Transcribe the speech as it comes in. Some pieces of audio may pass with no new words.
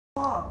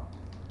fuck?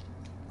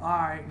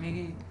 Alright,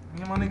 nigga. Me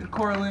and my nigga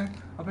Corlin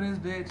up in this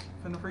bitch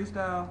finna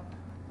freestyle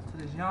to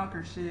this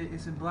Yonkers shit.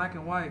 It's in black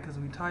and white because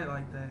we tight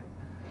like that.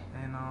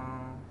 And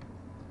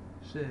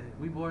shit,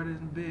 we bored as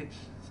a bitch,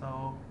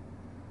 so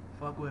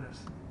fuck with us.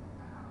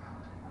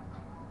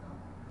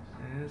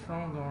 And this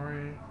phone gonna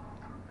ring.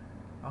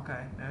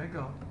 Okay, there it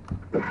go.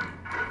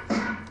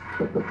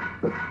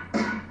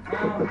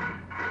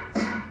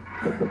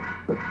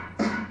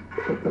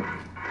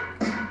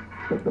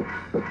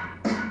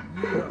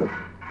 Yeah.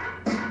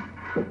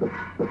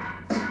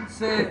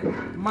 Said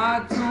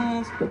my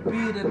tunes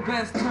be the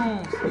best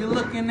tunes. You're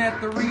looking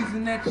at the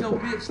reason that your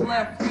bitch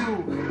left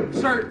you.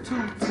 Shirt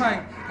too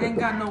tight, ain't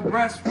got no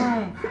breast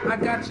room. I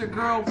got your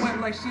girl wet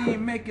like she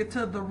ain't make it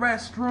to the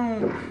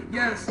restroom.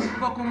 Yes,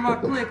 fuck with my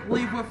clique,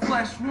 leave with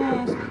flesh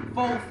wounds.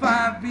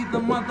 4-5 be the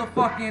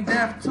motherfucking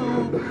death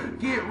tool.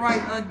 Get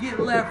right or get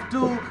left,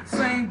 dude.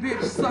 Same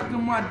bitch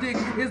sucking my dick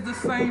is the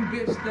same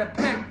bitch that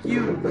peck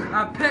you.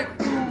 I peck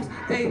fools,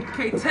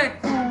 AK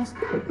tech fools.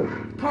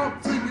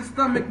 Pump to your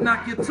stomach,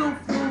 knock your tooth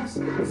loose.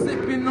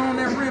 Sipping on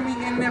that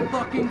Remy and that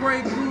fucking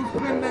Grey Goose.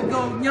 Finna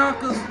go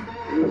Yonkers.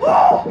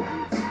 Woo!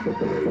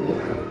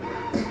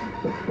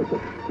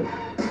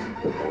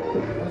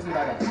 Let's see what I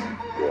got.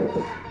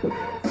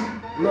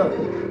 Look,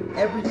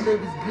 everything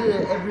is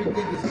good,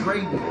 everything is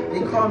gravy.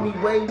 They call me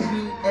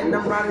wavy, and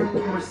I'm riding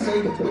in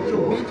Mercedes. But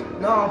your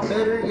bitch, nah,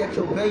 better yet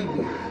your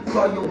baby.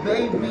 Call your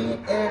baby,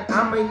 and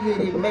I'ma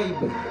hit it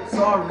maybe.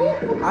 Sorry,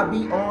 I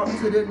be on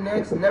to the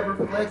next, never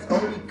flex,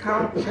 only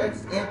count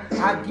checks, and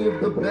I give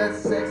the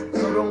best sex,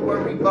 so don't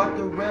worry about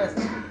the rest.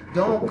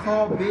 Don't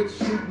call, bitch,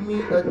 shoot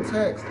me a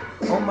text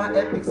on my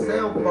epic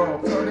cell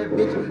phone. Tell that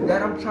bitch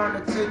that I'm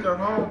trying to take her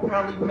home,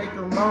 probably make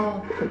her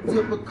moan.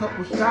 Took a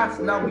couple shots,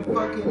 now we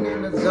fucking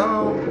in the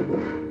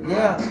zone.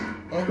 Yeah,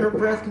 and her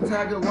friends can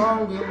tag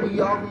along, and we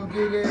all gonna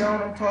get it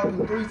on. I'm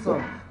talking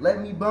threesome,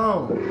 let me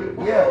bone.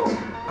 Yeah,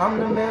 I'm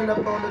the man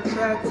up on the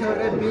track. Tell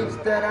that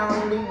bitch that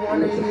I only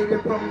wanna hit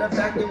it from the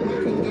back, and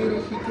we can get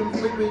it. She can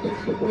flip it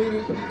if she with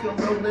it, she can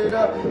roll it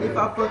up if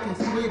I fucking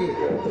split it.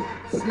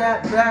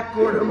 Snap back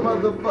or the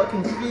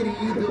motherfucking fitty.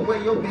 Either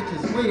way, your bitch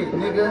is with it,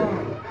 nigga.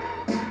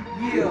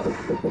 Yeah.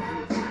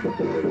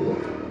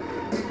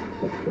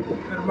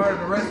 Better murder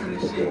the rest of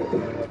this shit.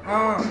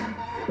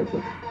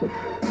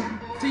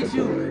 Teach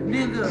you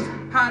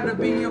niggas how to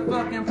be a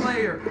fucking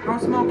player. I'm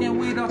smoking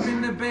weed up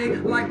in the bay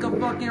like a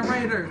fucking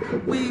raider.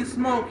 Weed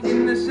smoke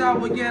in the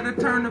shower, yeah, to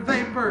turn to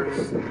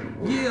vapors.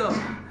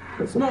 Yeah.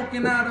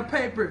 Smoking out of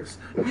papers,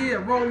 yeah,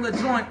 roll a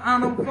joint, I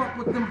don't fuck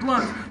with them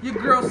blunts. Your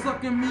girl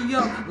sucking me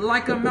up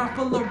like a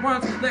mouthful of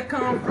runts that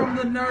come from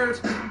the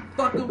nerves.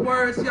 Fucking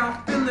words, y'all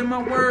feeling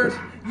my words,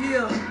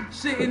 yeah,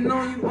 shitting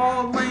on you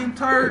all lame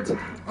turds.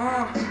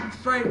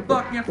 Straight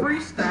fucking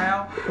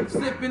freestyle,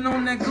 sipping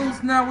on that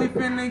goose, now we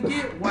finna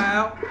get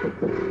wild.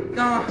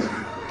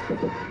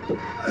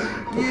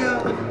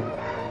 Yeah,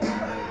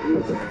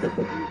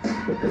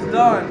 it's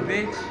done,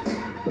 bitch.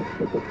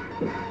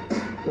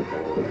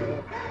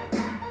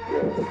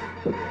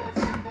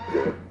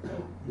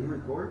 You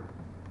record?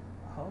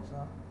 I hope so.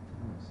 Let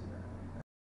me see that.